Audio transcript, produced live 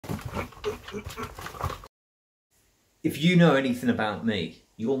If you know anything about me,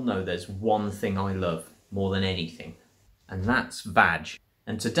 you'll know there's one thing I love more than anything, and that's vag.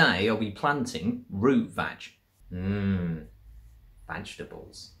 And today I'll be planting root vag.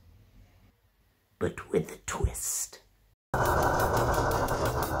 Vegetables. But with a twist.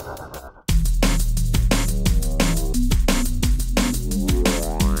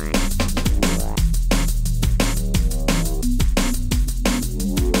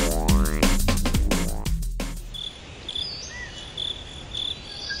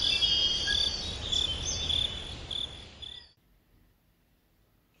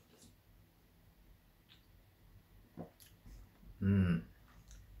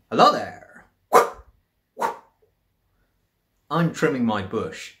 Hello there! I'm trimming my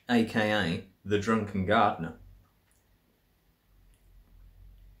bush, aka the drunken gardener.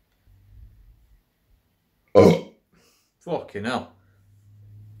 Oh! Fucking hell.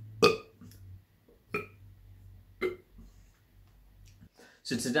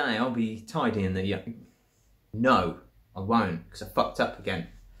 So today I'll be tidying the yard. No, I won't, because I fucked up again.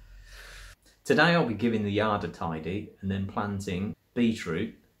 Today I'll be giving the yard a tidy and then planting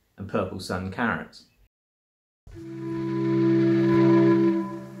beetroot and purple sun carrots.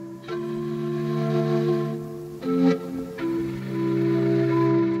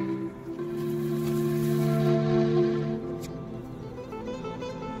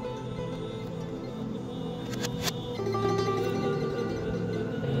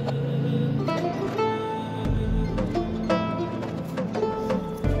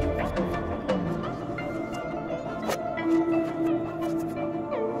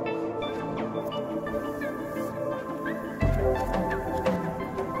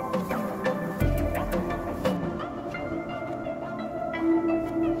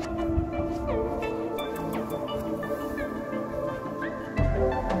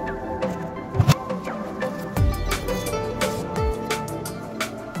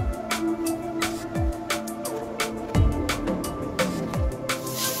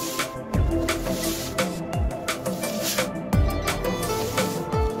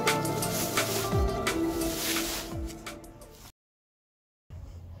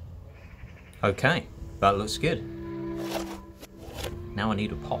 Okay, that looks good. Now I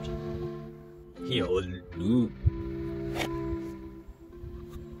need a pot.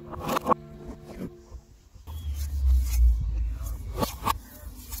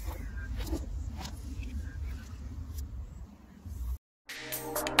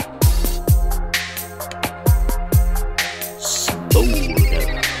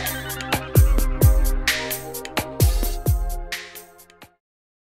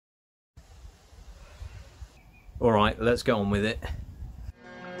 Alright, let's go on with it.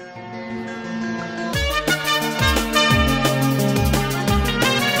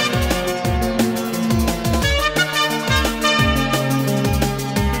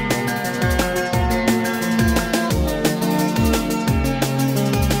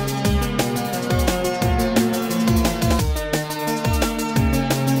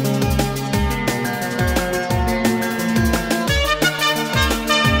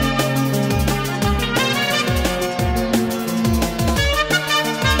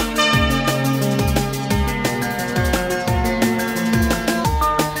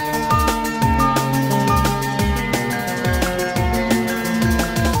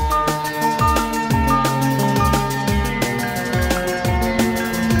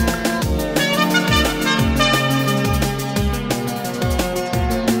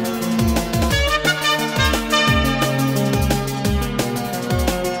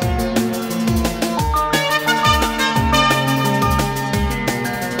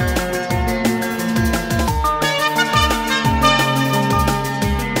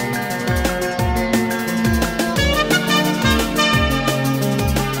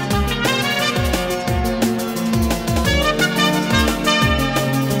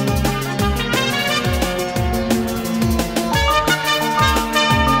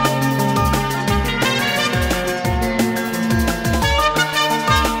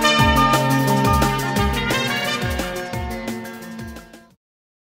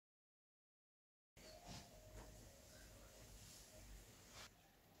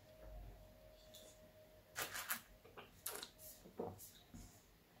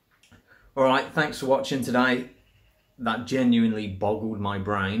 Alright, thanks for watching today. That genuinely boggled my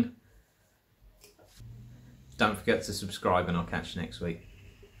brain. Don't forget to subscribe and I'll catch you next week.